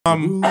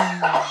So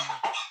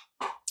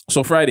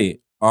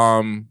Friday,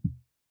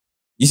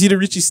 you see the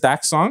Richie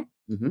Stack song?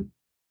 Mm-hmm.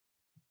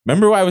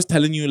 Remember why I was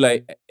telling you,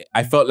 like,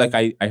 I felt like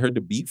I heard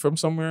the beat from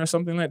somewhere or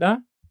something like that?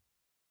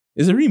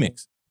 It's a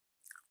remix.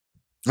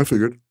 I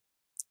figured.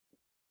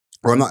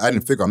 Or I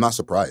didn't figure. I'm not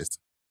surprised.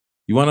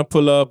 You want to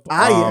pull up?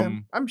 I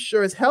am. I'm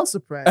sure it's hell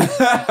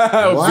surprised.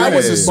 I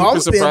was super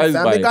surprised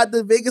by They it. got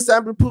the Vegas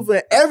sample proof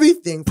and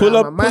everything. Pull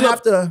up, I might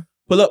have to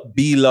pull up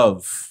Be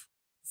Love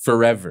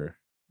Forever.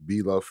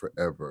 Be Love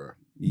Forever.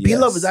 Be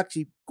Love is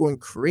actually going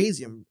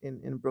crazy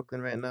in Brooklyn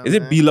right now. Is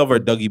it Be Love or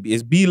Dougie B?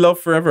 Is Be Love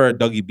Forever or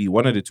Dougie B?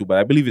 One of the two, but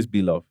I believe it's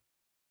Be Love.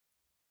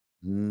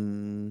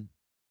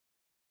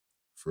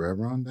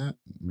 Forever on that?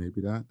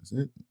 Maybe that is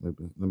it. Let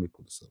me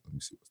pull this up. Let me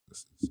see what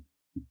this is.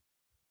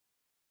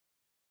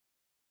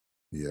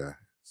 Yeah.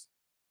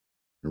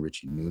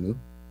 Richie Nunu.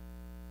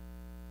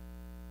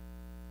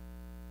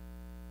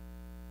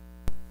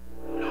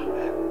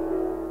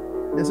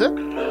 Is it?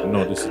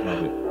 No, this is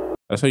not it.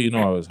 That's how you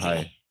know I was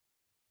high.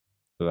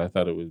 Because I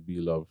thought it was Be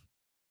Love.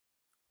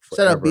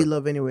 Shout out Be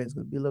Love anyways.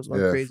 Be Love's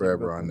going crazy.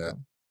 Forever on that.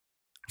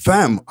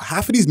 Fam,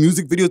 half of these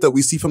music videos that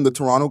we see from the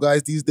Toronto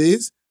guys these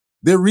days,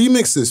 they're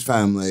remixes,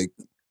 fam. Like,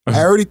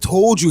 I already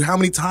told you how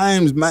many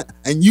times, man,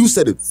 and you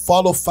said it,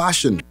 follow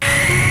fashion.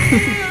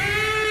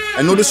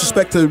 And no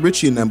disrespect to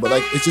Richie and them, but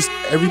like, it's just,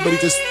 everybody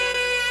just,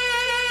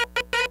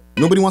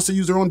 nobody wants to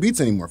use their own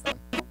beats anymore, fam.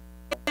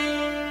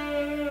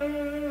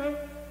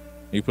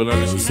 You put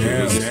on this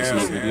video? You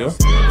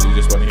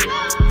just want to hear it?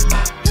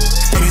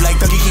 Like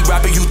keep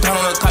rapping, you down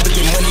on the carpet,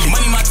 get money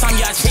my time,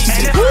 y'all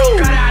chasing.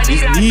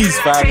 These knees,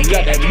 fam. You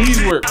got that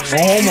knees work. No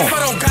homo.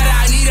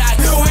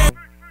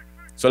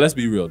 So let's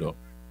be real, though.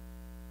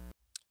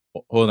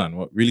 Hold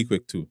on, really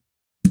quick, too.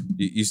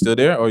 You still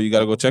there, or you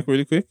gotta go check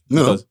really quick?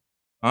 No. Because,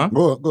 huh?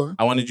 Go ahead.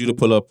 I wanted you to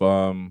pull up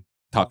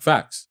Talk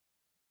Facts.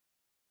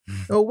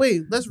 Oh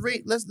wait, let's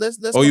rate. Let's.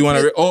 Oh, you want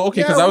to? Oh,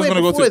 okay. Because I was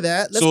gonna go to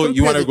that. So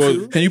you want to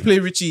go? Can you play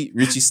Richie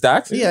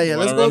Stacks? Yeah.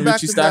 Let's go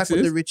back to back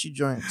with the Richie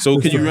joint. So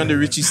can you run the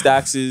Richie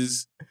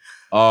Stacks'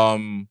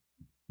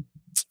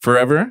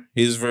 Forever,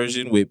 his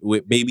version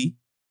with Baby?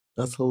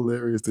 That's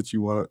hilarious that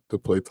you want to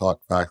play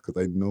Talk Facts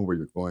because I know where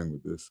you're going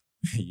with this.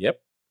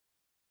 Yep.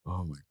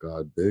 Oh my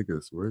God,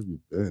 Vegas, where have you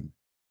been?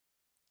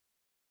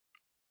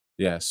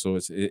 Yeah, so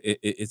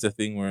it's a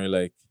thing where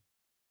like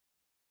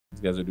these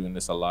guys are doing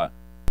this a lot.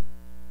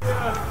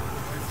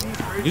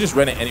 You just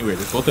run it anywhere.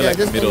 Just go to like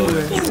the middle.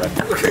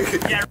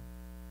 Right.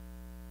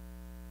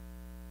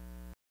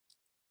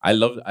 I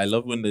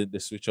love when the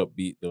switch up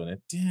beat though. Little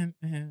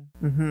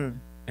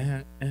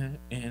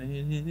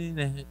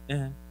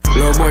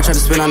boy tried to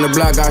spin on the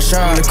block, got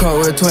shot in the car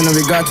with 20,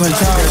 we got 20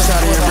 shots.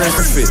 Shot in your brain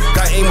for fit.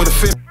 Got aim with a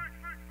fit.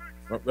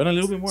 Run a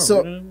little bit more.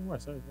 Sorry.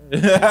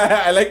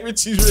 I like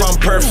Richie's. I'm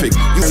perfect.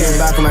 You came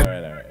back from my.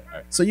 All right.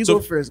 So you go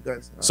first,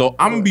 guys. So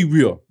I'm gonna be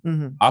real.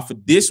 Off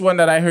of this one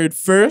that I heard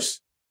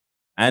first,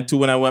 and to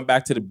when I went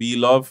back to the Be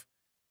Love,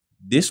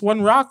 this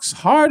one rocks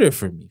harder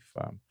for me,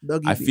 fam.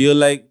 I feel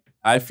like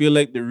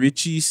the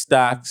Richie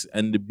Stacks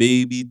and the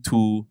Baby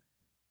too,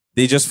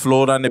 they just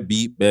flowed on the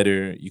beat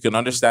better. You can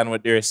understand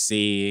what they're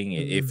saying.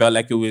 It felt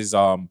like it was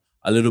a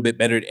little bit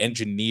better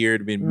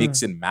engineered, been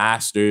mixed and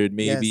mastered,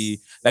 maybe. Yes.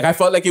 Like I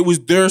felt like it was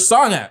their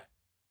song.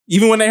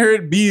 Even when I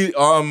heard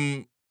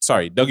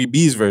Dougie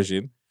B's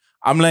version,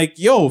 I'm like,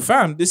 yo,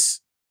 fam,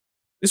 this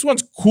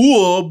one's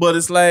cool, but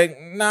it's like,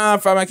 nah,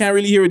 fam, I can't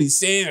really hear what he's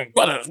saying.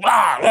 It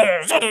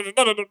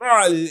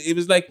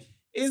was like,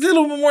 it's a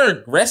little bit more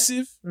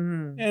aggressive.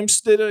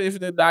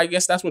 I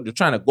guess that's what they're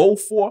trying to go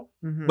for.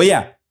 But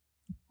yeah,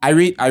 I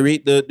rate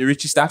the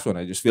Richie Stacks one.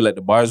 I just feel like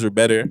the bars were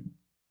better.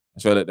 I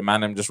feel like the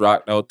man them just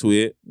rocked out to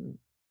it.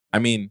 I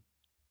mean,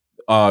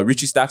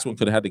 Richie Stacks one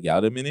could have had the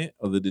gal them in it.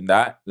 Other than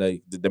that,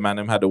 like the man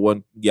them had the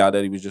one gal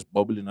that he was just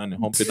bubbling on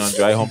and humping on,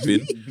 dry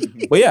humping.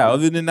 But yeah,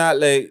 other than that,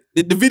 like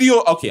the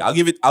video, okay, I'll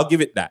give it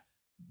that.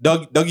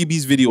 Dougie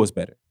B's video was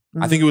better.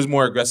 I think it was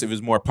more aggressive, it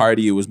was more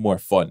party, it was more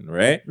fun,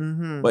 right?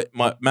 But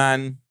my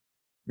man,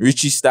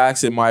 Richie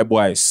Stacks and my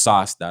boy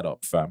sauced that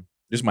up, fam.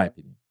 Just my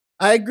opinion.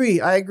 I agree.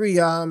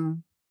 The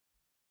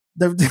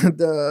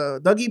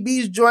Dougie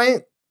B's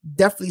joint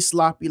definitely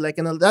sloppy. Like,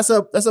 and that's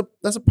a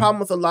problem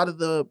with a lot of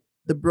the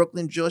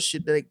Brooklyn drill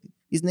shit. Like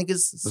these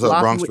niggas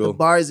sloppy with the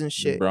bars and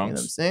shit. You know what I'm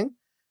saying?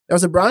 That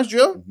was a Bronx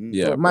drill?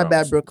 Yeah. My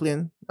bad,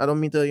 Brooklyn. I don't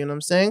mean to, you know what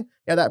I'm saying?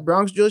 Yeah, that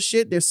Bronx drill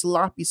shit, they're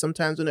sloppy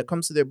sometimes when it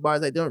comes to their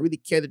bars. Like, they don't really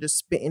care. They're just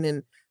spitting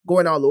and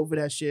going all over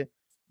that shit.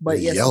 But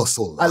yes, yell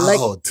so loud. And they're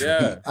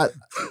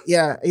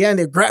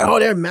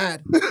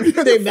mad.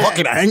 They're mad.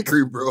 Fucking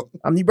angry, bro.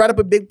 You brought up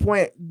a big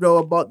point, bro,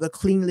 about the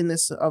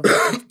cleanliness of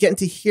getting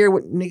to hear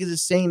what niggas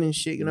is saying and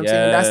shit. You know what I'm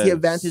saying? And that's the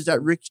advantage that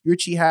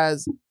Richie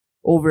has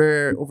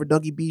over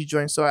Dougie B's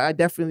joint. So I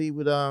definitely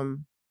would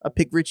I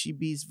pick Richie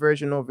B's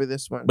version over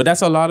this one. But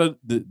that's a lot of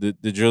the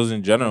drills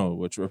in general,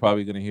 which we're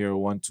probably gonna hear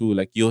one too.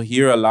 Like you'll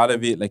hear a lot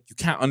of it, like you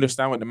can't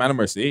understand what the man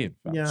are saying.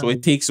 Yeah. So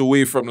it takes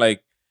away from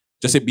like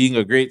just it being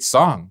a great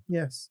song.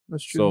 Yes,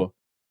 that's true. So,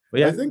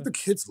 but yeah, I think the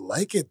kids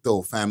like it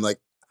though, fam. Like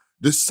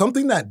there's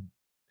something that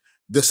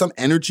there's some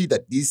energy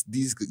that these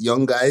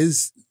young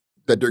guys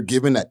that they're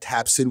given that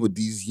taps in with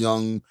these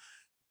young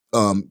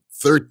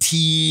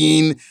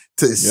 13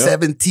 to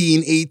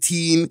 17,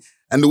 18.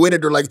 And the way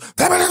that they're like,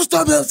 they're like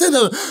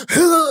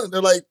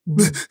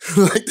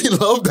they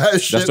love that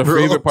shit. That's the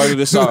bro. favorite part of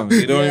the song.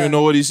 They don't even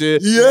know what he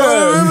said.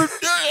 Yeah.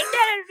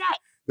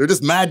 They're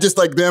just mad just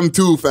like them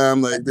too,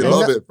 fam. Like, they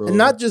love it, bro. And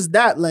not just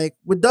that, like,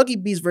 with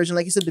Dougie B's version,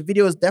 like you said, the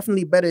video is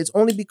definitely better. It's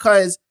only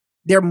because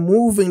they're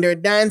moving, they're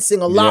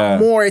dancing a lot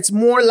more. It's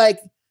more like,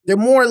 they're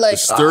more like...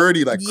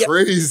 Sturdy,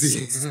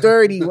 crazy.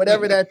 Sturdy,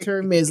 whatever that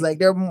term is. Like,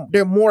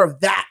 they're more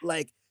of that,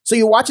 like... So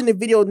you're watching the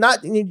video,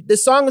 the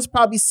song is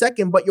probably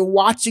second, but you're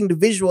watching the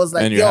visuals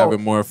like, and you're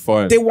having more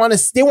fun. They want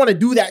to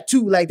do that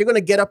too. Like they're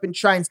gonna get up and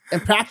try and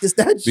practice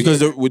that shit.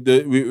 Because with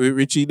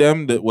Richie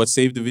what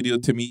saved the video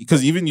to me,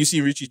 because even you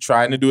see Richie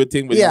trying to do a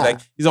thing, but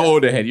he's an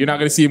older head. You're not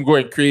gonna see him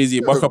going crazy,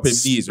 buck up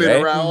his knees,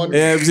 right? Around.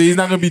 Yeah, so he's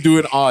not gonna be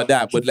doing all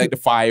that, but like the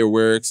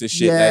fireworks and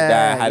shit like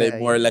that had it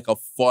more like a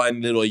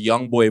fun little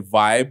young boy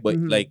vibe, but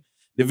like.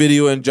 The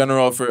video in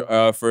general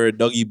for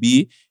Dougie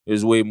B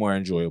is way more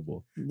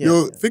enjoyable. Yeah.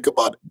 Yo, think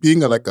about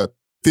being a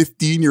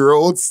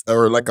 15-year-old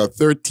or like a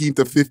 13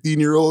 to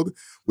 15-year-old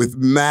with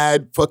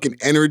mad fucking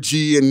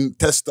energy and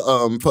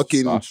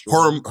fucking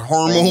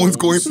hormones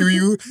going through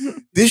you.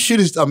 This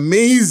shit is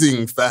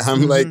amazing,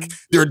 fam. Like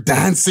they're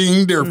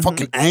dancing, they're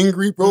fucking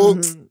angry,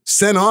 bro.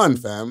 Send on,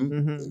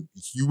 fam.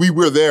 We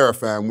were there,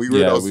 fam. We were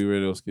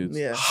those kids.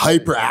 Yeah.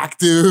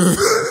 Hyperactive.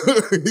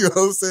 You know what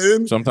I'm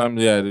saying? Sometimes,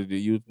 the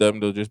youth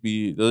they'll just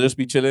be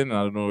chilling.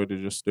 I don't know where they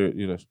just start,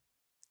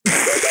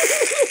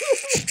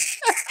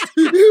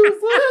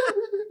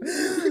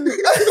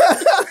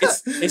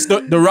 It's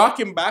the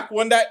rocking back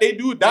one that they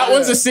do. That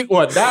one's a sick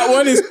one. That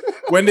one is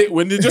when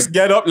they just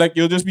get up, like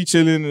you'll just be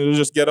chilling and they'll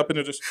just get up and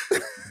they'll just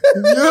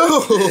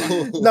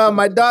No,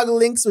 my dog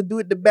Lynx would do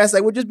it the best.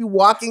 Like we'll just be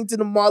walking to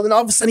the mall and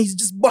all of a sudden he's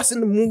just busting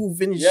the move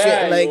and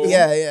shit. Like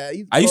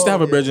I used to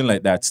have a brethren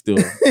like that still.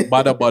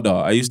 Bada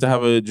bada. I used to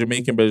have a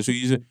Jamaican brother. So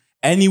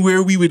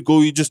anywhere we would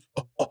go, you just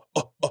rock.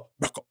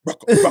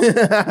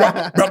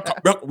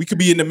 We could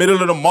be in the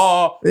middle of the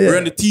mall. We're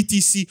in the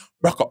TTC.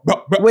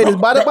 Wait, is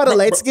Bada Bada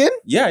light skin?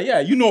 Yeah.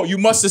 You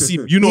must have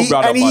seen.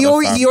 Bada and he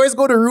always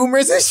go to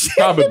rumors and shit.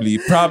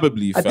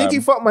 Probably. I think he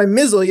fucked my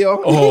mizzle,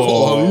 yo.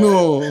 Oh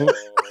no.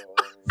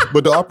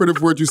 But the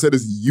operative word you said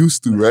is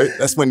used to, right?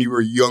 That's when you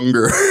were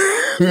younger.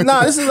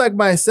 Nah, this is like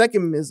my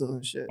second mizzle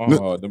and shit.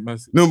 No,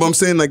 but I'm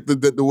saying like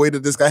the way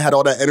that this guy had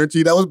all that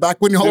energy, that was back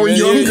when y'all were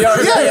younger. Yeah.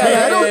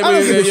 I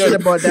don't give a shit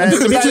about that.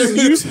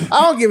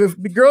 I don't give a...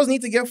 Girls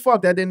need to get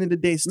fucked at the end of the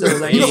day still.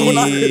 Like, you know what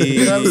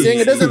I'm saying?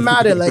 It doesn't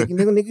matter. Like,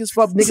 niggas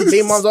fuck niggas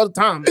baby moms all the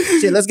time.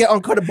 Shit, let's get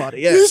uncut about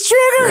it. Yeah. It's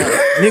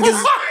triggered.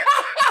 Niggas...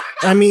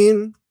 I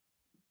mean...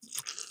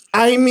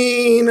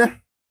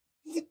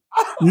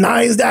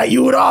 Nice that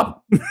you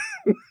up.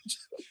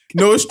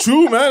 No, it's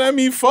true, man. I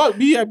mean, fuck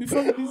me. I be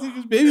fucking these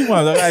niggas baby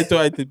moms. Like, I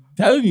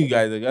telling you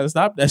guys, I gotta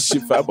stop that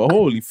shit, fam. But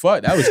holy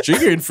fuck, that was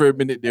triggering for a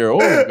minute there.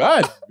 Oh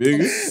God,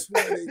 big.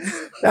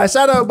 Now,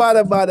 shout out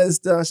Bada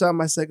still. Shout out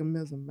my second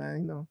mizzle,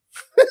 man.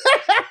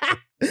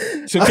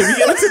 So can we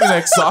get into the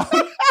next song?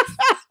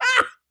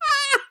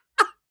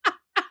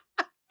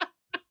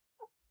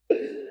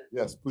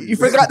 Yes, please. You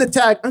forgot the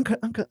tag. Uncut.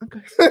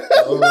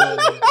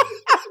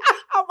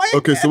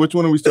 Okay, so which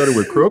one are we starting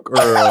with? Crook or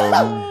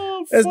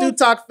let's do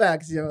talk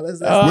facts, yo.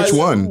 Let's which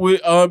one? We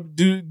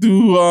do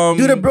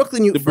the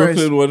Brooklyn first.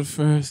 Brooklyn one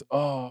first.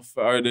 Oh,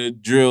 or the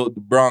the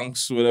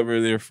Bronx,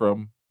 whatever they're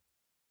from.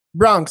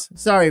 Bronx.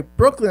 Sorry,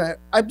 Brooklyn.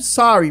 I'm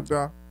sorry,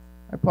 bro.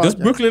 I apologize.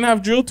 Does Brooklyn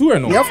have drill too or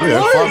no? Yeah, Fabio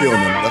on them.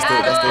 That's the.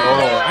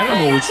 Oh, I don't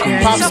know which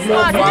one. Pop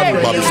Smoke,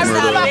 Bobby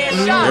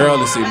Smurder. They're all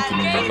the same to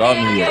me. It's all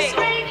New York.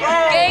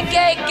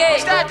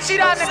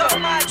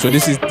 So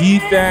this is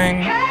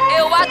D-Thang,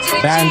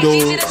 Bando,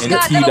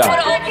 and T-Dot.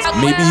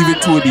 Maybe even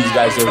two of these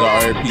guys are the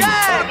RP.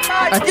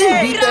 I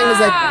think D-Thang is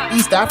like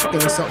East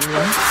African or something,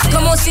 right?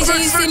 Come on, CJ,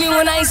 you see me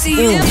when I see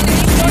you.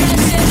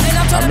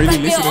 I'm really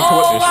listening to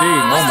what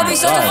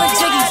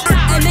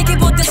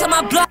they're saying. Oh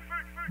my God.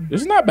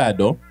 This is not bad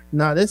though.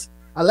 Nah,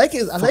 I like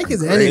his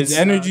energy. His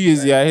energy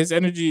is his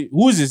energy.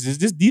 Who is this? Is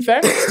this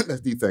D-Thang?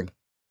 That's D-Thang.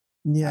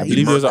 Yeah, I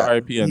believe there's an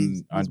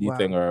RP on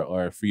D-Thang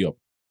or Free Up.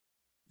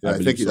 Yeah,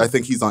 I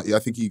think he's on. I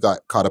think he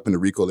got caught up in the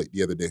Rico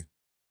the other day.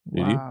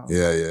 Did he?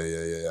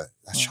 Yeah.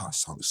 That song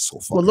is so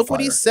fucking Well, look fire.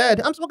 what he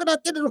said. I'm smoking out.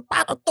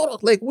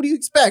 Like, what do you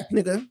expect,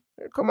 nigga?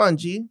 Come on,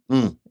 G.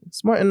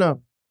 Smart enough.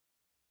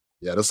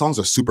 Yeah, the songs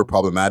are super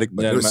problematic,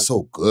 but they're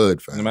so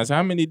good, fam. No matter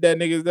how many dead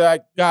niggas that I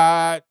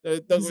got.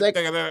 He's like,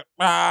 I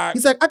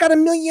got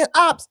 1 million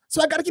ops,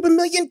 so I got to keep 1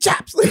 million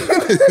chops.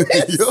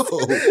 Yo.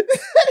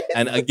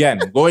 And again,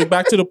 going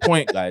back to the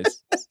point,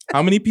 guys.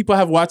 How many people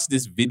have watched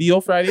this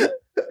video Friday?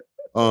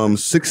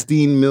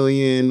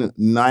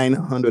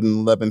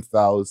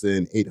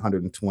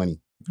 16,911,820.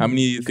 How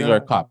many do you think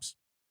are cops?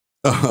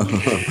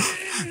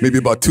 Maybe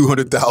about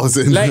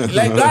 200,000. Like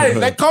guys,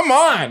 like come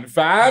on,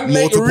 fam.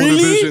 Multiple like really?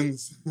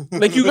 divisions.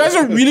 Like you guys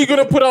are really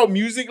gonna put out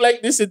music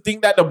like this and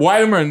think that the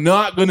YM are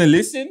not gonna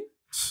listen?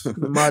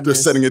 They're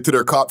sending it to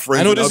their cop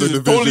friends. I know in this other is a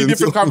divisions. totally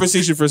different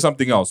conversation for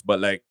something else, but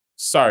like,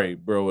 sorry,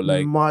 bro.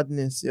 Like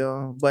madness,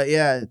 yo. But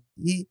yeah,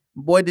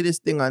 boy did his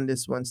thing on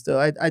this one. Still,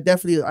 I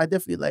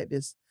definitely like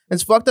this.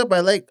 It's fucked up.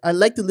 I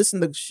like to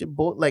listen to shit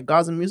both like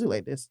Gaza music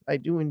like this. I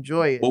do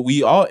enjoy it. But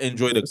we all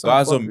enjoy the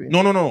Gaza.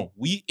 No.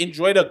 We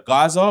enjoy the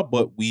Gaza,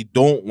 but we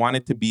don't want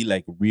it to be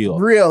like real.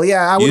 Real,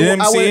 yeah. You know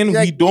what I'm saying?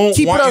 Like, we don't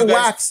keep want it on you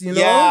guys, wax, you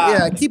know?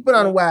 Yeah, keep it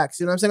on wax.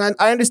 You know what I'm saying?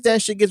 I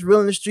understand shit gets real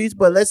in the streets,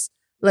 but let's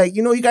like,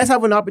 you know, you guys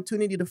have an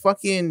opportunity to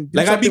fucking do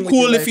like I'd be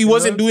cool if he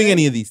wasn't doing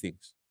any of these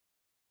things.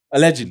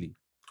 Allegedly.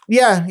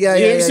 Yeah. You know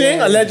what I'm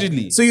saying?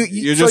 Allegedly. So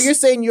you're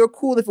saying you're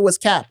cool if it was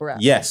cap rap?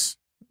 Yes.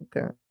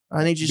 Okay.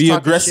 I need you to be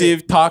talking aggressive,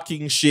 shit.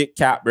 Talking shit,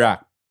 cap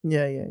rap.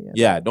 Yeah.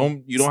 Yeah,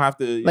 you don't have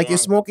to you're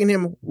smoking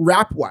him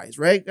rap wise,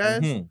 right,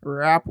 guys? Mm-hmm.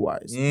 Rap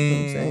wise. You know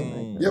what I'm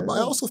saying? Like, yeah, but I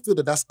also feel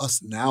that that's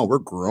us now. We're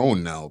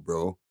grown now,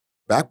 bro.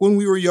 Back when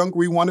we were younger,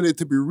 we wanted it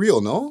to be real,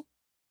 no?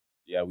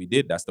 Yeah, we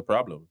did. That's the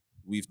problem.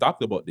 We've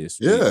talked about this.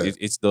 Yeah.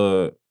 It's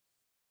the,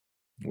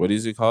 what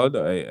is it called?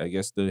 I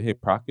guess the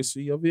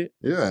hypocrisy of it.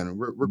 Yeah, and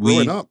we're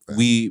growing up.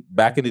 Man.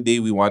 Back in the day,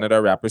 we wanted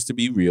our rappers to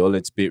be real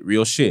and spit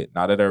real shit.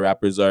 Now that our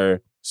rappers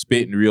are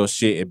spitting real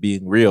shit and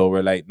being real,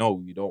 we're like, no,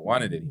 we don't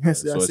want it anymore.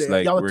 So it's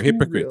like we're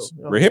hypocrites.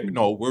 We're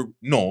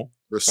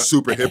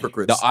super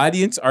hypocrites. The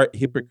audience are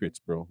hypocrites,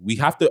 bro. We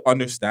have to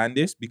understand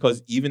this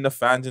because even the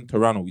fans in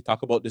Toronto, we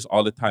talk about this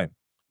all the time.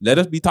 Let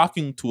us be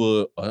talking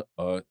to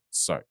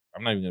sorry,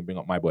 I'm not even gonna bring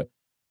up my boy.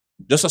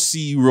 Just a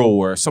CEO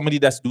or somebody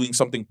that's doing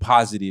something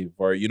positive,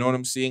 or you know what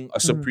I'm saying? A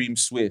Supreme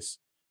Swiss.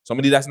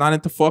 Somebody that's not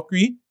into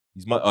fuckery.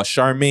 He's a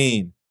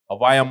Charmaine, a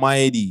Via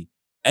Mighty.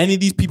 Any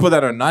of these people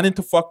that are not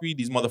into fuckery,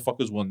 these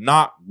motherfuckers will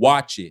not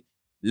watch it.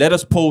 Let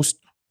us post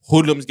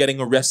hoodlums getting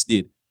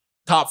arrested.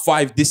 Top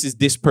 5, this is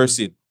this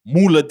person.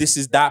 Moolah, this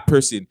is that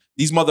person.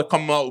 These mother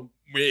come out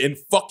in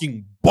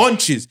fucking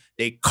bunches.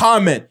 They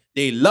comment,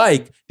 they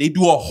like, they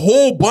do a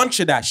whole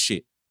bunch of that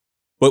shit.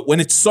 But when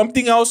it's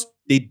something else,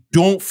 they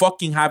don't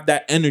fucking have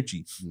that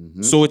energy.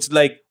 Mm-hmm. So it's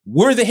like,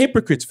 we're the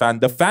hypocrites, fam.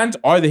 The fans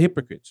are the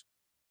hypocrites.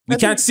 We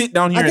can't sit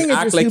down here and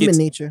act like it's human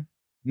nature.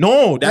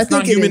 No, that's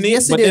not human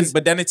nature. Yes,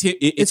 but then it's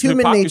human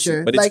hypocrisy.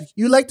 nature. But like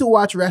you like to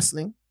watch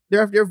wrestling.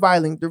 They're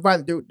violent.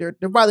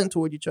 They're violent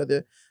toward each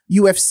other.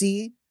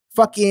 UFC,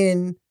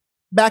 fucking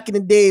back in the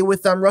day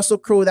with Russell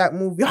Crowe, that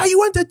movie. Are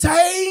you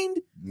entertained?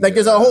 Yeah. Like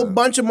there's a whole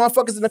bunch of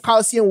motherfuckers in the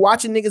Coliseum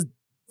watching niggas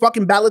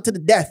fucking battle to the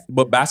death.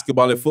 But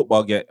basketball and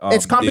football get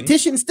it's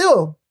competition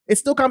still. It's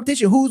still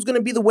competition. Who's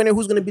gonna be the winner?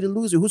 Who's gonna be the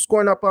loser? Who's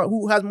scoring up?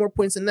 Who has more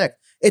points than next?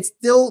 It's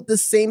still the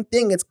same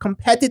thing. It's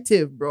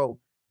competitive, bro.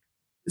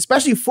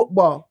 Especially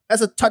football.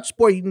 That's a touch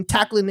sport. You can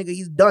tackle a nigga,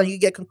 he's done. You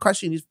get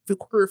concussion, his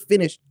career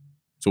finished.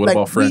 So what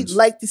about Friends? We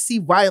like to see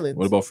violence.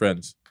 What about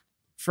Friends?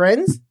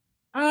 Friends?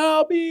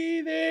 I'll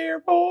be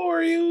there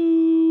for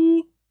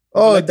you.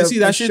 Oh, like to see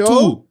that shit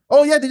too.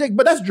 Oh yeah,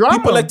 but that's drama.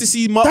 People like to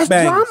see mukbangs.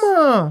 That's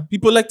drama.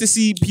 People like to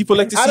see people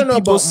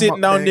sitting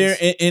down there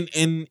and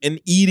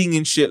eating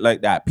and shit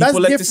like that.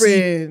 People that's like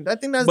different. I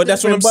think that's but different.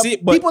 That's what I'm saying.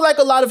 But people like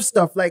a lot of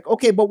stuff. Like,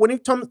 okay, but when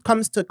it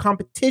comes to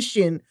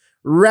competition,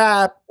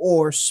 rap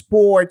or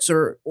sports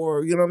or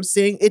you know what I'm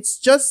saying, it's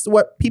just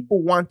what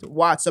people want to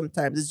watch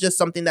sometimes. It's just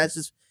something that's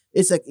just,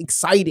 it's like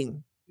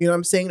exciting. You know what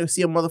I'm saying? To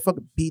see a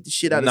motherfucker beat the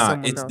shit out of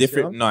someone it's else,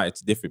 different. You know? No,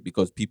 it's different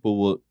because people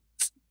will.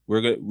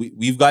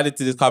 We've got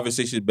into this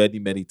conversation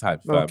many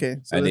times. Fam. Okay.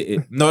 So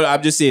and no,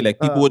 I'm just saying, like,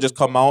 people will just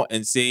come out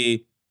and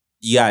say,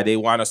 yeah, they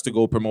want us to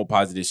go promote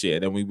positive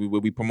shit. And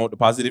then we promote the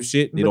positive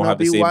shit, they don't have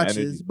the same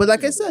energy. But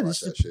like I said,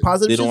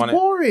 positive shit is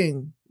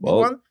boring.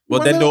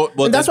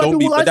 That's why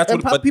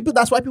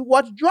people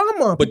watch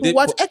drama. People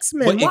watch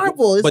X-Men,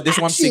 Marvel. But this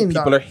one thing,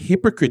 people are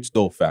hypocrites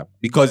though, fam.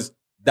 Because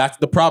that's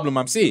the problem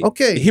I'm saying.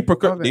 Okay. The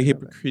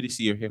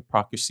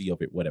hypocrisy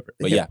of it, whatever.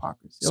 But yeah,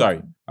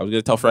 sorry. I was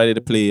gonna tell Friday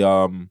to play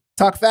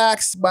Talk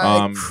Facts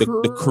by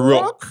the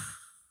Crook.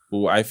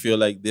 Who I feel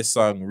like this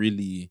song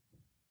really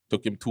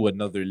took him to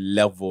another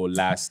level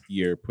last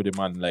year. Put him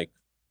on like,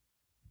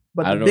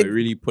 but I don't know, it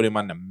really put him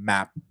on the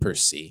map per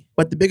se.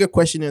 But the bigger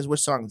question is,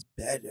 which song is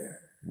better?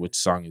 Which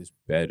song is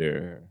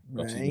better?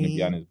 Right. He's gonna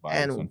be on his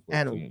bias,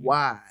 and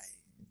why?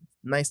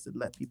 Nice to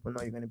let people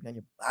know you're gonna be on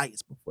your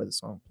bias before the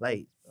song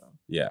plays, bro.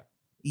 Yeah.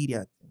 Eat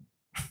that thing.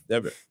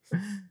 Never.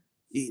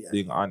 Eat that.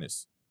 Being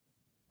honest.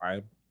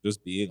 I'm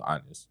just being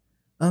honest.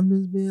 I'm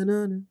just being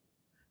honest.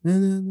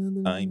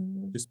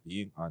 I'm just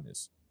being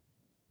honest.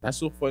 That's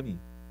so funny.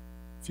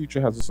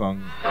 Future has a song.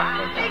 Being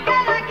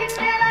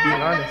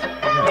honest.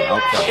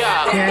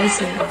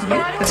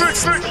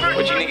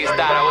 What you niggas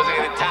thought I wasn't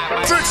gonna talk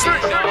about?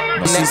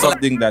 See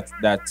something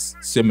that's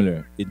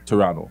similar in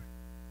Toronto.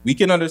 We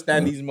can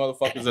understand these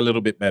motherfuckers a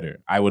little bit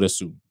better, I would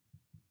assume.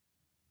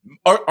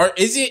 Or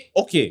is it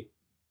okay?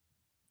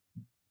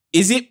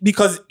 Is it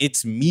because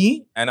it's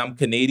me and I'm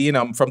Canadian,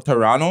 I'm from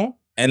Toronto,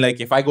 and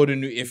like if I go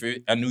to if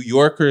a New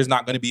Yorker is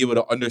not going to be able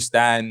to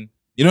understand,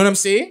 you know what I'm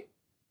saying?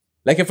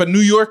 Like if a New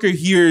Yorker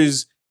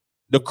hears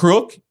the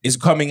Crook is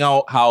coming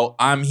out how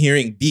I'm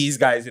hearing these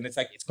guys and it's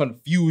like it's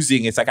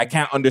confusing. It's like I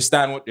can't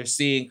understand what they're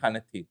saying kind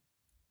of thing.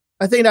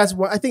 I think that's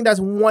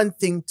one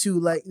thing too.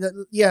 Like,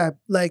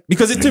 like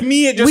because to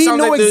me it just we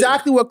sounds know like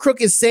exactly what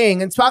Crook is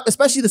saying, and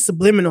especially the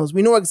subliminals.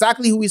 We know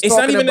exactly who he's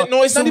talking about.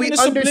 It's not even the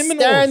subliminals. We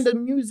understand the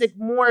music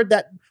more.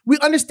 That we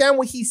understand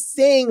what he's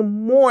saying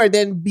more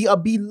than who's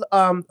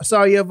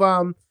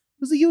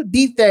the you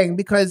D-Thing,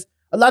 because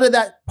a lot of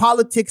that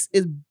politics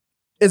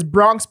is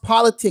Bronx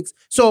politics.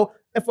 So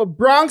if a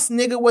Bronx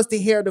nigga was to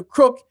hear the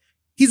Crook,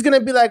 he's gonna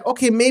be like,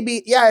 okay,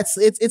 maybe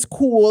it's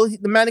cool.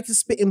 The Manic is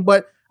spitting,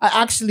 but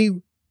I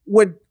actually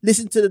would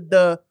listen to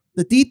the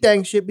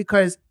D-Thing shit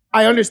because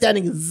I understand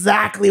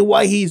exactly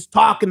what he's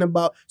talking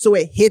about. So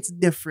it hits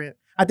different.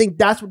 I think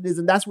that's what it is,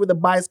 and that's where the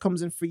bias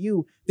comes in for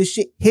you. This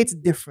shit hits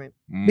different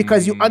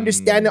because you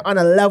understand it on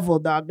a level,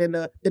 dog, than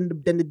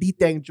the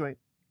D-Thing joint.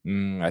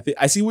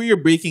 I see where you're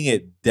breaking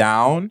it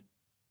down,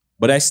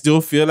 but I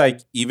still feel like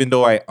even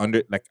though I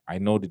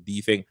know the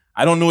D-Thing,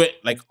 I don't know it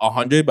like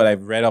 100, but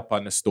I've read up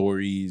on the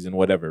stories and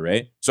whatever,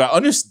 right? So I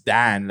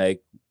understand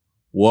like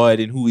what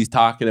and who he's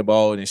talking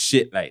about and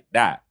shit like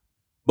that.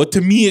 But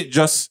to me,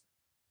 the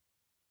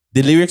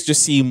lyrics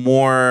just seem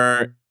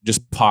more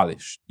just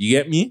polished. You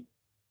get me?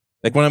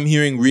 Like when I'm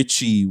hearing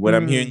Richie, when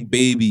I'm hearing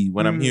Baby,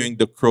 when I'm hearing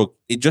The Crook,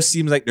 it just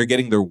seems like they're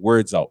getting their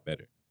words out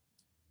better.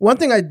 One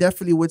thing I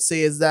definitely would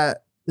say is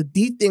that the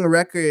D-Thing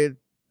record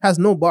has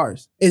no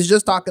bars. It's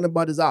just talking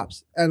about his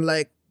ops and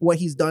like what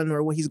he's done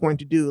or what he's going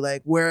to do.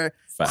 Like where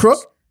Crook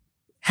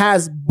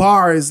has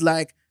bars,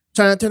 like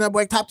trying to turn that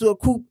boy top to a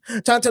coupe,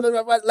 trying to turn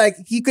it like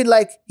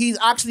he's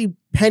actually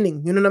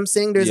penning. You know what I'm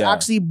saying? There's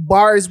actually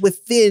bars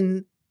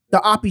within the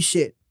oppie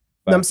shit.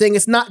 You know what I'm saying?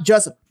 It's not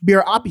just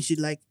bare oppie shit.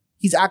 Like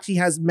he's actually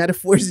has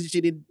metaphors and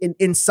shit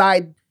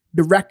inside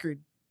the record.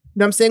 You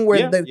know what I'm saying?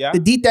 Where the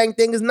D-Thing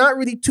thing is not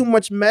really too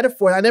much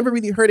metaphor. I never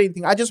really heard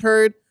anything. I just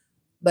heard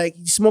like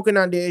he's smoking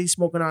on this, he's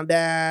smoking on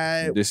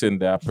that. This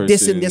and that person.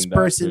 This and this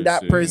person,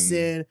 that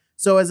person.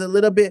 So it's a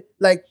little bit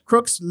like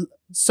Crook's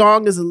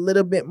song is a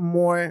little bit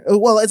more,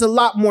 well, it's a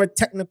lot more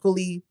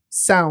technically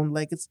sound.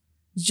 Like it's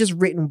just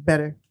written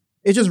better.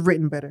 It's just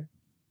written better.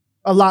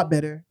 A lot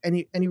better. And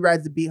he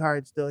rides the beat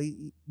hard still.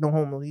 He no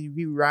homo.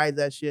 He rides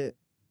that shit.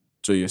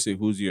 So you're saying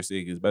who's your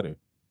saying is better?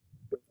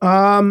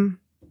 I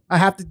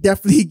have to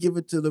definitely give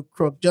it to the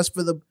Crook just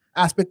for the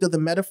aspect of the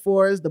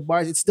metaphors, the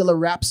bars. It's still a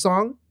rap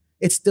song.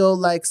 It's still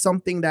like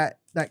something that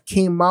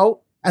came out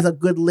as a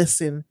good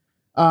listen.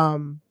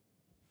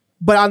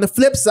 But on the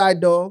flip side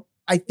though,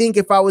 I think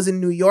if I was in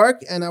New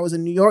York and I was a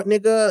New York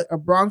nigga, a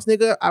Bronx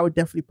nigga, I would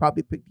definitely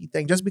probably pick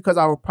D-Thing just because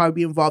I would probably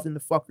be involved in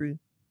the fuckery.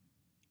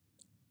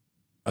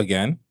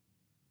 Again,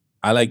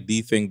 I like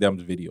D-Thing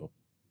them's video.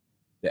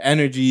 The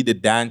energy, the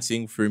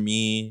dancing for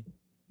me,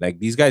 like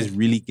these guys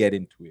really get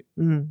into it.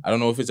 I don't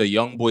know if it's a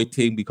young boy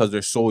thing because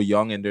they're so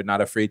young and they're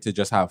not afraid to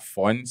just have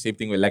fun. Same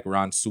thing with like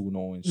Ron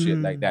Suno and shit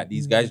like that.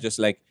 These guys just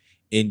like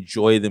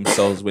enjoy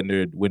themselves when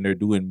they're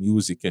doing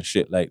music and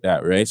shit like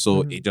that, right?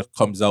 So it just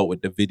comes out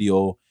with the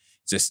video.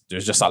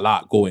 There's just a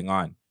lot going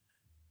on.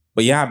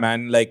 But yeah,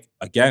 man, like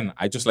again,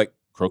 I just like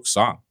Crook's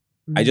song.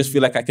 I just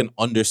feel like I can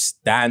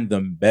understand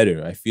them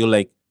better. I feel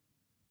like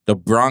the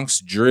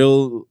Bronx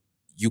drill,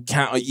 you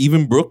can't,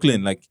 even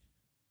Brooklyn, like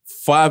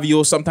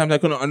Fabio, sometimes I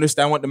couldn't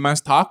understand what the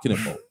man's talking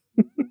about.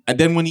 And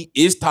then when he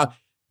is talking,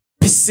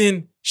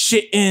 pissing,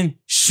 shitting,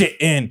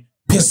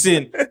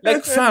 pissing.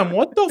 Like, fam,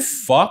 what the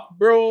fuck,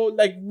 bro?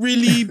 Like,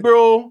 really,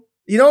 bro?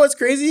 You know what's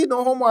crazy?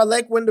 No homo, I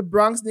like when the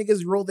Bronx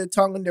niggas roll their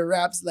tongue in their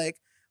raps, like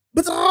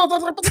they're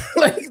rapping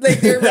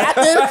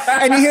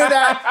and you hear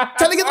that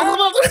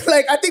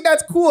like I think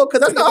that's cool because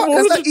that's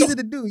not easy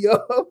to do, yo.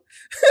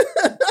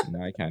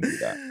 No, I can't do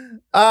that.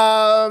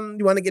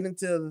 You want to get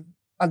into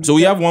so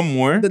we have one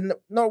more?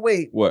 No,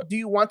 wait. What? Do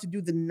you want to do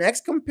the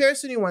next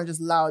comparison or you want to just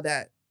allow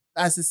that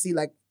as to see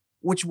like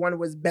which one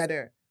was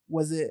better?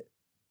 Was it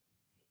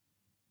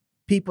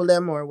People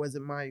Them or was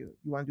it Mayu?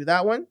 You want to do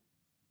that one?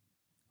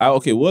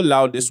 Okay, we'll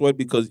allow this one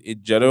because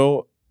in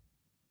general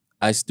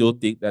I still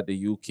think that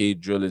the UK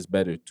drill is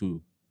better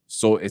too.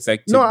 So it's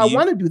like I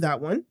want to do that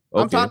one.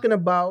 Okay. I'm talking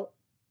about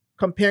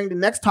comparing the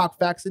next Talk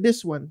Facts to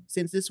this one,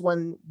 since this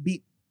one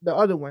beat the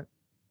other one.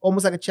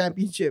 Almost like a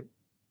championship.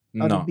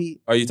 No.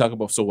 Are you talking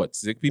about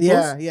Sick People?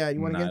 Yeah.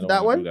 You want to get into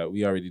that one?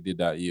 We already did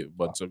that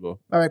months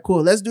ago. All right,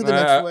 cool. Let's do the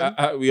next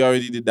one. We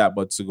already did that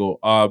months ago.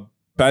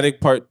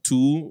 Panic Part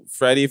 2.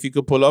 Friday, if you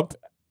could pull up.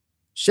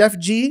 Chef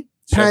G.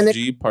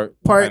 Panic Part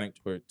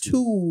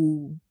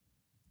 2.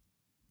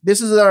 This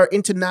is our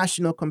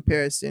international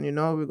comparison, you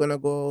know? We're going to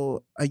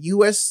go a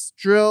US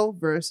drill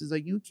versus a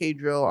UK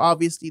drill.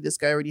 Obviously, this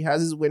guy already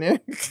has his winner.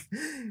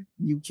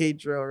 UK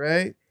drill,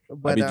 right?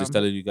 But, I've been just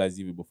telling you guys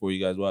even before you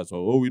guys watch.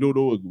 So, we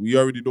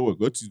already know what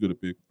Guttzy's going to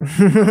pick.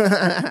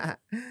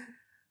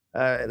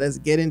 All right, let's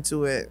get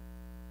into it.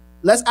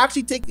 Let's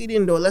actually take it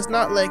in, though. Let's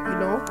not, like,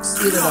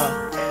 speed it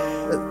up.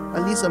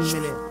 At least a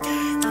minute.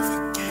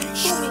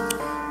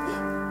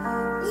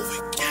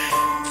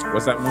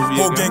 What's that movie?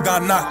 Whole gang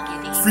got knocked.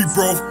 Free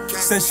bro,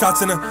 send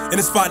shots in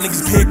the spot,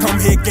 niggas here, come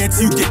here,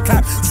 guarantee you get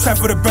clapped. You trap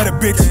for the better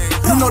bitch.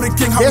 You know the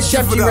king, how there's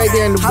Chef G right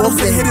there in the book.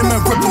 Hit him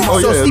and rip him.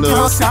 Oh, yeah,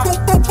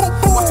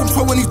 watch him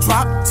throw when he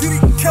drop. 50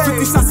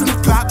 shots in the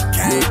clap.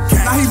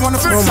 Now he running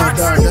for Oh my shots.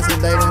 God, that's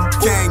indicting.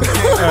 Gang,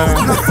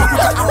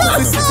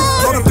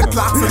 load up the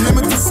Glocks and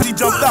limited city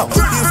jumped out. He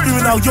was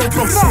screaming out, yo,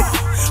 bro, shit.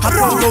 I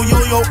told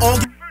yo, all.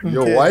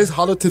 Yo, why is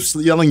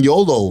Holotips yelling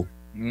YOLO?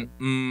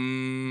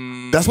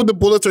 That's what the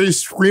bullets are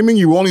screaming.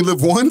 You only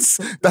live once.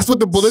 That's what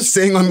the bullets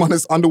saying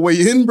on the way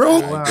in, bro.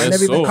 Wow, I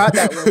never even caught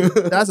that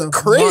one. That's a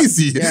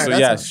Crazy.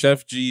 Yeah,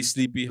 Chef G,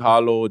 Sleepy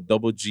Hollow,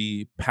 Double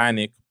G,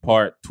 Panic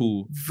Part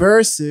 2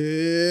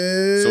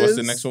 versus. So what's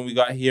the next one we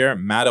got here?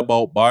 Mad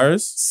About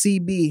Bars.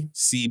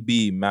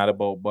 CB, Mad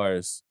About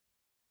Bars.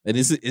 And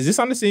is this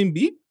on the same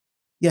beat?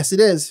 Yes, it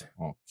is.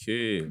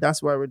 Okay.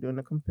 That's why we're doing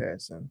the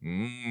comparison.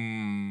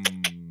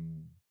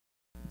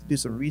 Do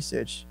some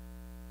research.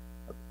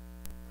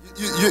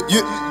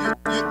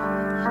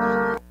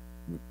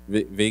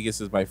 Vegas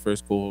is my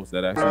first co-host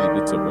that actually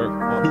did some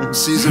work.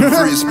 Season 3,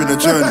 it's been a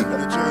journey.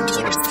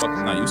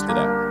 I'm not used to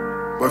that.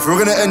 But if we're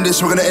gonna end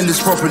this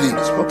properly.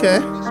 Okay.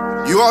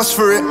 You asked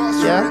for it.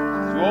 Yeah.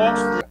 You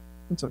asked for it.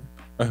 It's okay.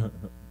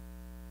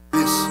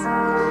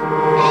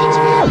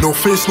 No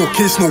face, no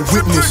case, no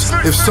witness.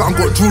 If something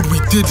got drilled, we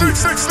did it.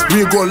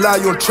 We ain't gonna lie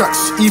on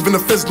tracks. Even the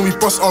feds know we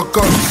bust our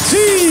guns.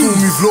 Still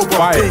move low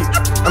by pay.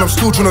 And I'm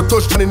still trying to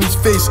dodge man in his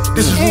face.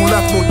 This is real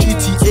life, no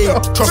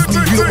GTA. Trust me,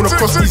 you don't wanna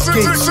cross these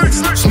gates.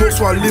 Smoke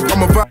so I live,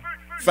 I'm a vibe.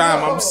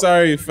 Fam, I'm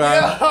sorry,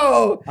 fam.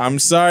 Yo. I'm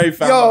sorry,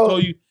 fam. Yo. I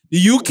told you. The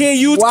UK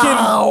youth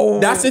Wow.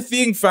 that's the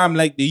thing, fam.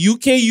 Like, the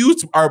UK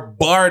youths are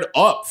barred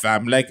up,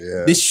 fam. Like,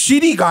 the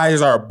shitty guys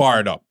are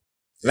barred up.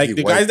 Like,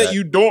 the guys that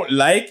you don't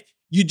like,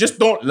 you just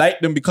don't like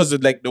them because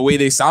of, like, the way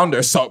they sound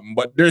or something.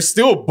 But they're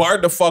still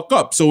barred the fuck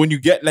up. So when you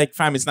get, like,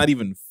 fam, it's not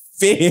even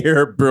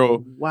fair,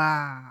 bro.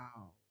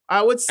 Wow.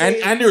 I would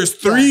say. And there's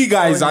 3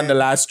 guys on the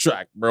last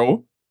track,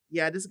 bro.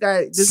 Yeah, this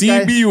guy.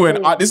 CB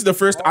went. This is the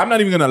first. I'm not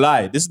even gonna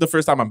lie. This is the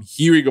first time I'm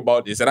hearing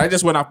about this, and I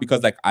just went off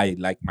because like I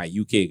like my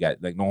UK guy,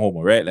 like no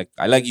homo, right? Like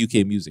I like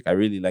UK music. I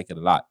really like it a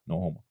lot. No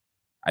homo.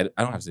 I don't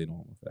have to say no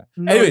homo for that.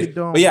 No, anyway, you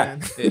don't, but yeah,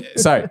 man.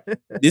 sorry.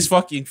 This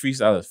fucking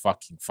freestyle is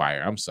fucking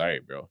fire. I'm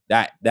sorry, bro.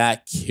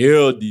 That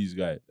killed these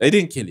guys. They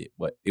didn't kill it,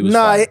 but it was.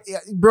 Fire.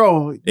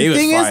 Bro. The was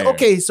thing fire. is,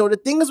 okay. So the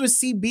thing is with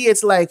CB,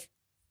 it's like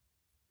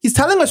he's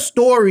telling a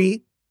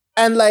story,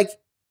 and like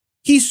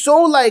he's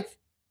so like.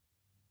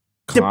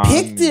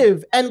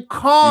 Depictive and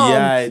calm.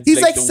 Yeah,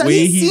 he's like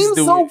he he's seems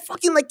so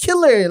fucking like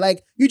killer.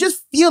 Like you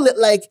just feel it.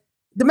 Like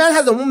the man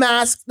has a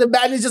mask. The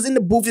man is just in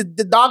the booth.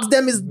 The dogs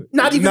them is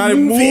not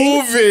even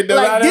moving.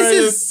 Like this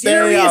is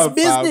serious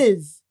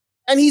business,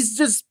 and he's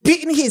just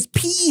spitting his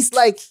piece.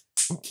 Like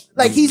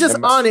he's just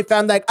on it,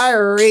 fam. Like I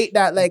rate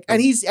that. Like and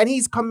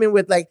he's coming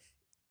with like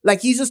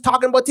he's just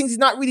talking about things. He's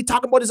not really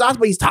talking about his ops,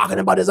 but he's talking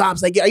about his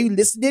ops. Like are you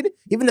listening?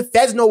 Even the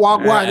feds know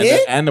what going in.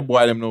 And the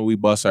boy them know we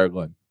bust our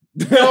gun.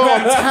 Yo,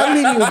 I'm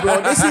telling you,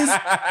 bro. This is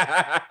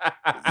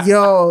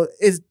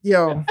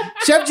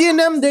Chef G and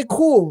them, they're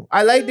cool.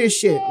 I like their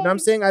shit. You know what I'm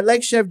saying? I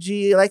like Chef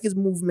G, I like his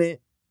movement.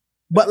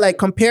 But like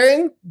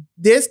comparing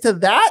this to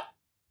that,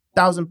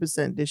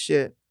 1000% this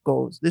shit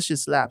goes. This shit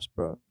slaps,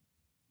 bro.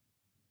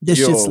 This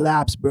shit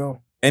slaps,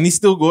 bro. And he's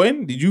still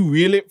going? Did you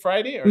reel it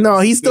Friday? Or no,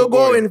 he's still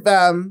going,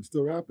 fam.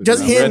 Still rapping.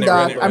 Just him,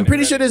 dog. I'm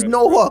pretty sure there's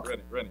no hook.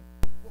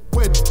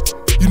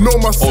 You know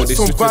my sense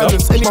on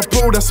violence. Ain't my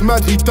bro that's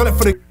mad. He done it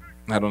for the.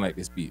 I don't like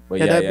this beat, but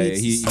yeah.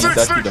 He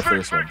duttied the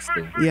first one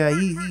still. Yeah,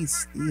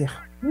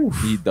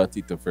 He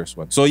duttied the first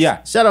one. So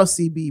yeah. Shout out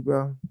CB,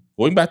 bro.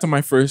 Going back to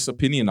my first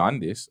opinion on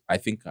this, I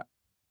think,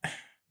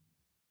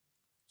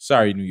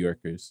 sorry, New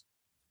Yorkers.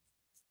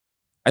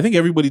 I think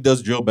everybody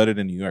does drill better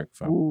than New York,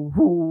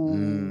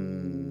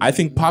 fam. I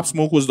think Pop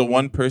Smoke was the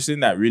one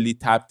person that really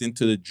tapped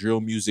into the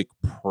drill music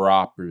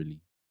properly.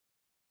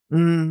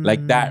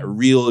 Like that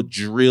real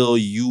drill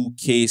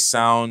UK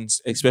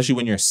sounds, especially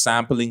when you're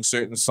sampling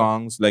certain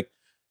songs. Like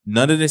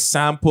none of the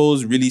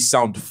samples really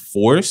sound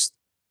forced.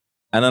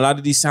 And a lot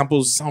of these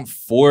samples sound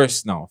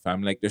forced now,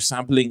 fam. Like they're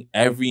sampling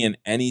every and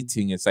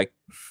anything. It's like,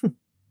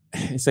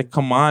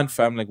 come on,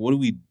 fam. Like, what are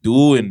we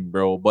doing,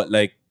 bro? But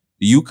like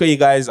the UK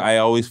guys, I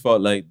always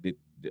felt like,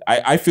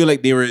 I feel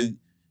like they were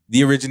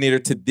the originator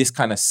to this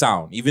kind of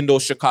sound. Even though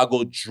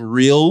Chicago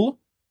drill,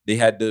 they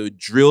had the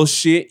drill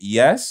shit,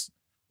 yes.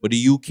 But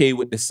the UK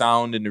with the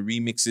sound and the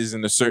remixes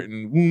and the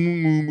certain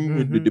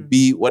the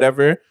beat,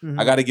 whatever,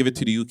 I got to give it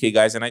to the UK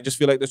guys. And I just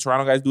feel like the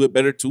Toronto guys do it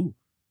better too.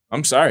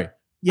 I'm sorry.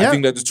 Yeah. I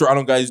think that the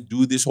Toronto guys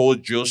do this whole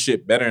drill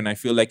shit better. And I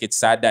feel like it's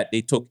sad that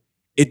it took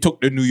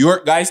the New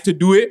York guys to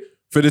do it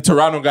for the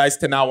Toronto guys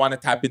to now want to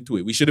tap into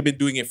it. We should have been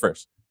doing it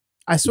first.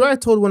 I swear I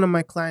told one of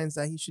my clients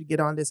that he should get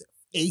on this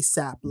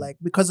ASAP, like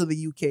because of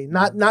the UK,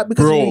 not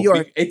because of New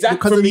York. Exactly,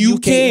 because from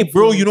the UK,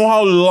 bro. You know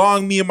how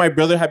long me and my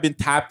brother have been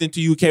tapped into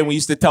UK, and we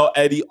used to tell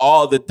Eddie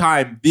all the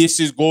time, this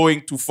is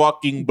going to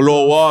fucking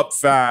blow up,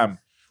 fam.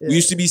 Yeah. We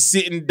used to be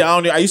sitting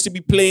down there. I used to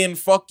be playing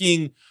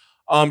fucking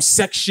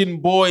Section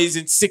Boys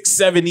and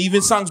 6-7,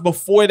 even songs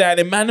before that,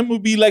 and man, them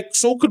would be like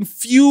so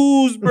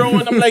confused, bro.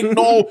 And I'm like,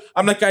 no.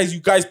 I'm like, guys, you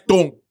guys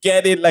don't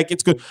get it. Like,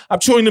 it's good. I'm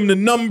showing them the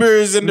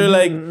numbers, and they're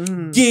like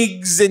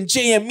gigs and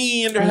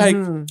JME, and they're like,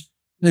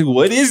 Like,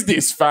 what is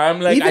this, fam?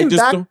 Like,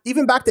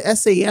 even back to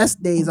SAS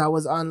days, I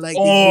was on like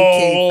the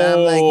UK, fam,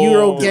 like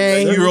Euro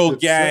Gang. You know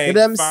what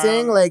I'm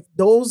saying? Like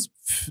those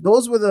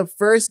were the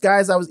first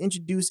guys I was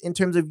introduced in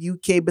terms of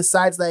UK,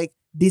 besides like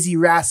Dizzy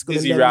Rascal.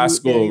 Dizzy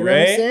Rascal, you know right?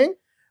 What I'm saying?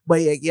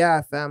 But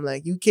yeah, fam,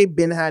 like UK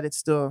been had it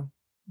still.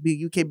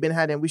 UK been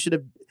had it, and we should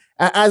have,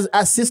 as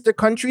sister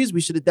countries, we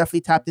should have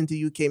definitely tapped into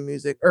UK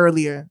music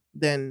earlier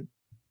than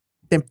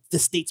the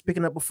States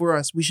picking up before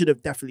us. We should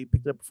have definitely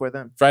picked it up before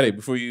them. Friday,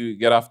 before you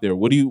get off there,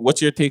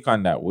 what's your take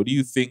on that? What do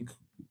you think?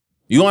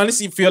 You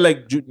honestly feel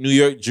like New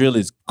York drill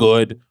is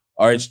good,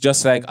 or it's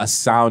just like a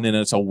sound and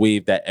it's a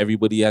wave that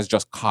everybody has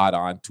just caught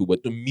on to,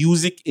 but the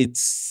music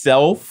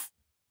itself,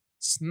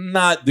 it's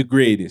not the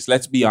greatest.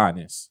 Let's be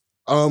honest.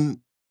 My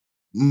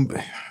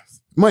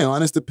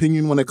honest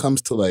opinion when it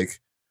comes to like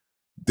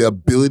the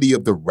ability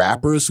of the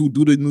rappers who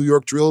do the New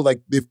York drill,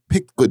 like they've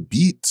picked good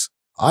beats,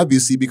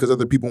 obviously, because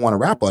other people want to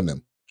rap on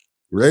them,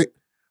 right?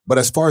 But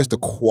as far as the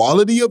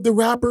quality of the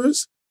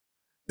rappers,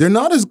 they're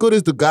not as good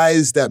as the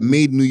guys that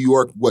made New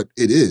York what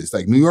it is.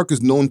 Like New York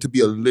is known to be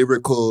a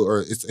lyrical,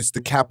 or it's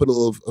the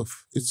capital of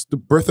it's the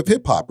birth of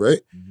hip hop,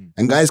 right? Mm-hmm.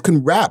 And guys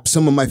can rap.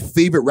 Some of my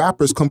favorite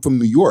rappers come from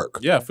New York.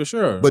 Yeah, for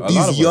sure. But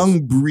these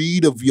young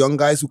breed of young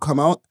guys who come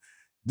out,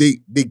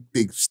 they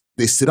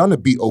sit on the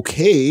beat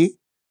okay,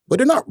 but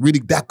they're not really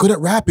that good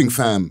at rapping,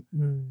 fam.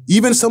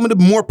 Even some of the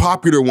more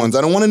popular ones, I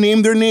don't want to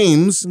name their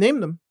names. Name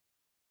them.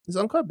 It's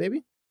Uncut,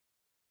 baby.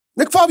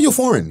 Like Fabio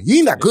Foreign. He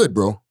ain't that good,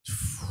 bro.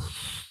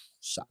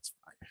 Shots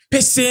fired.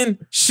 Pissing,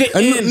 shit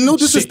and in. no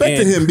disrespect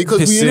to him,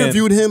 because we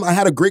interviewed him. I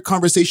had a great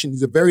conversation.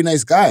 He's a very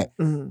nice guy.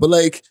 But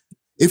like,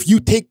 if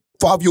you take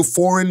Fabio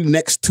Foreign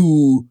next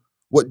to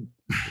what...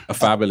 A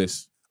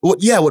Fabulous.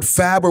 What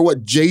Fab or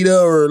what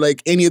Jada or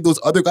like any of those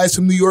other guys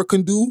from New York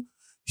can do,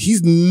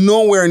 he's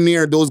nowhere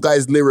near those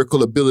guys'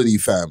 lyrical ability,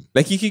 fam.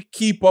 Like he could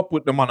keep up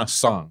with them on a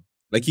song.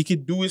 Like he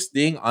could do his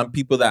thing on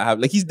people that have,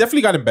 like he's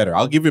definitely gotten better.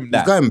 I'll give him that.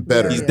 He's gotten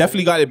better. He's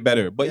definitely gotten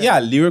better. But yeah,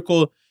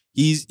 lyrical,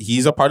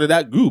 he's a part of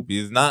that group.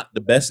 He's not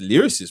the best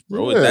lyricist,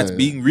 bro. Yeah. That's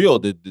being real.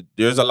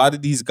 There's a lot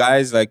of these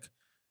guys, like,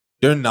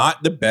 they're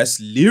not the best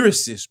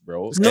lyricists,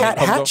 bro. It's cat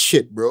hat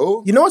shit,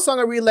 bro. You know what song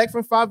I really like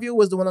from Fabio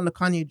was the one on the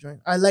Kanye joint.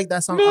 I like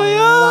that song a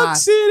lot.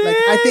 City, like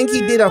I think he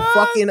did a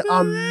fucking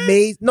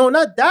amazing. No,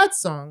 not that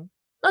song.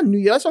 Not New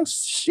York. That song's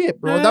shit,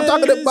 bro. I'm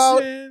talking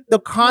about the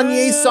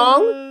Kanye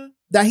song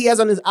that he has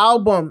on his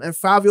album, and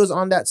Fabio's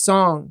on that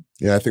song.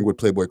 Yeah, I think with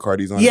Playboy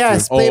Cardi's on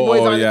yes, it too.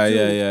 Playboy's on it too.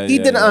 Yeah. He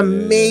did an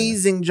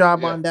amazing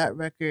job on that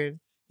record.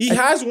 He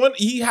has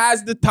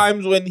the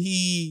times when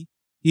he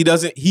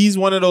doesn't. He's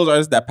one of those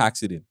artists that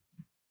packs it in.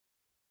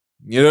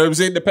 You know what I'm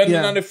saying? Depending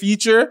on the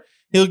feature,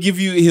 he'll give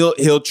you,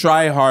 he'll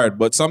try hard,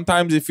 but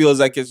sometimes it feels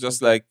like it's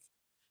just like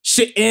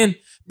shit in,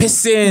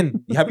 piss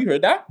in. Have you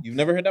heard that? You've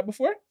never heard that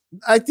before?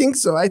 I think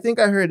so. I think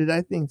I heard it.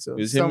 I think so. It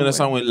was him in a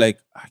song with like,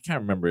 I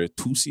can't remember,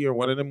 Tusi or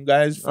one of them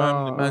guys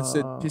from the man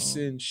said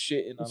pissing,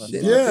 shitting on a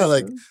song. Yeah,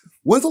 like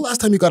when's the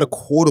last time you got a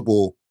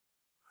quotable?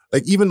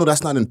 Like, even though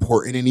that's not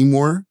important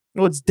anymore.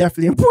 No, it's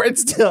definitely important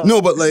still.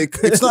 No, but like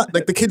it's not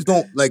like the kids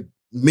don't like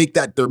make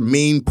that their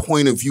main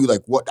point of view,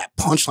 like what that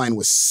punchline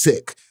was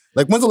sick.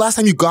 Like, when's the last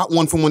time you got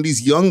one from one of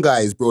these young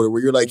guys, bro,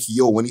 where you're like,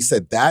 yo, when he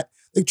said that?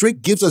 Like,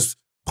 Drake gives us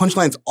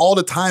punchlines all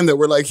the time that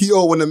we're like,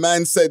 yo, when the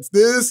man says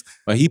this.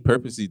 But he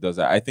purposely does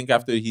that. I think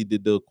after he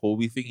did the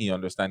Kobe thing, he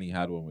understand he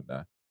had one with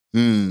that.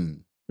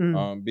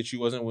 Bitch, you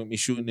wasn't with me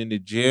shooting in the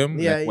gym.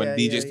 Yeah, like when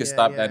DJs can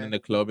stop that in the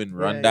club and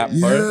run that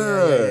part.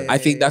 Yeah. I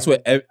think that's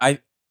what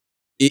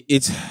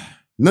it's...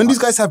 None of these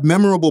guys have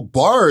memorable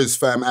bars,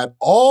 fam, at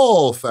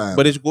all, fam.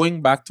 But it's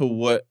going back to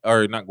what,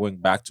 or not going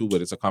back to, but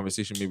it's a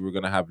conversation maybe we're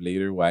gonna have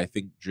later where I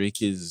think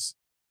Drake is,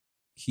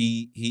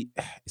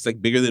 it's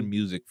like bigger than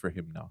music for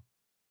him now.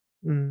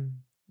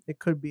 It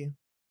could be.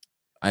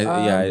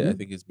 I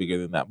think it's bigger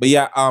than that. But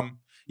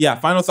yeah,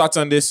 final thoughts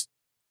on this.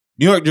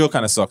 New York drill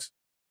kind of sucks.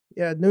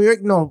 Yeah, New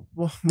York, no.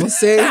 We'll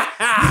say. No,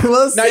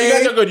 you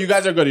guys are good. You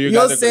guys are good. You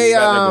guys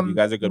are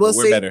good. But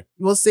we're better.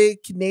 We'll say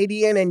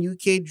Canadian and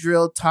UK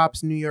drill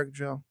tops New York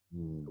drill.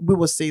 We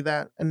will say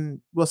that,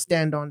 and we'll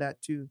stand on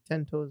that too.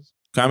 10 toes.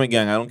 Comment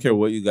gang, I don't care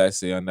what you guys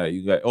say on that.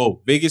 You guys,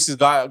 Vegas has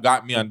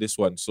got me on this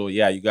one. So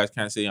yeah, you guys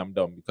can't say I'm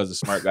dumb because the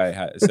smart guy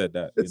said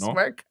that. You know,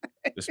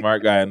 the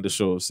smart guy on the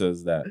show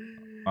says that.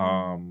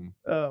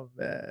 Oh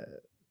man.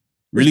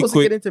 Really quick.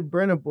 quick. To get into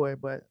Burna Boy,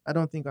 but I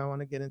don't think I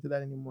want to get into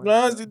that anymore.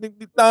 We'll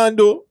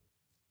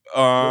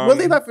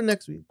leave that for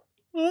next week.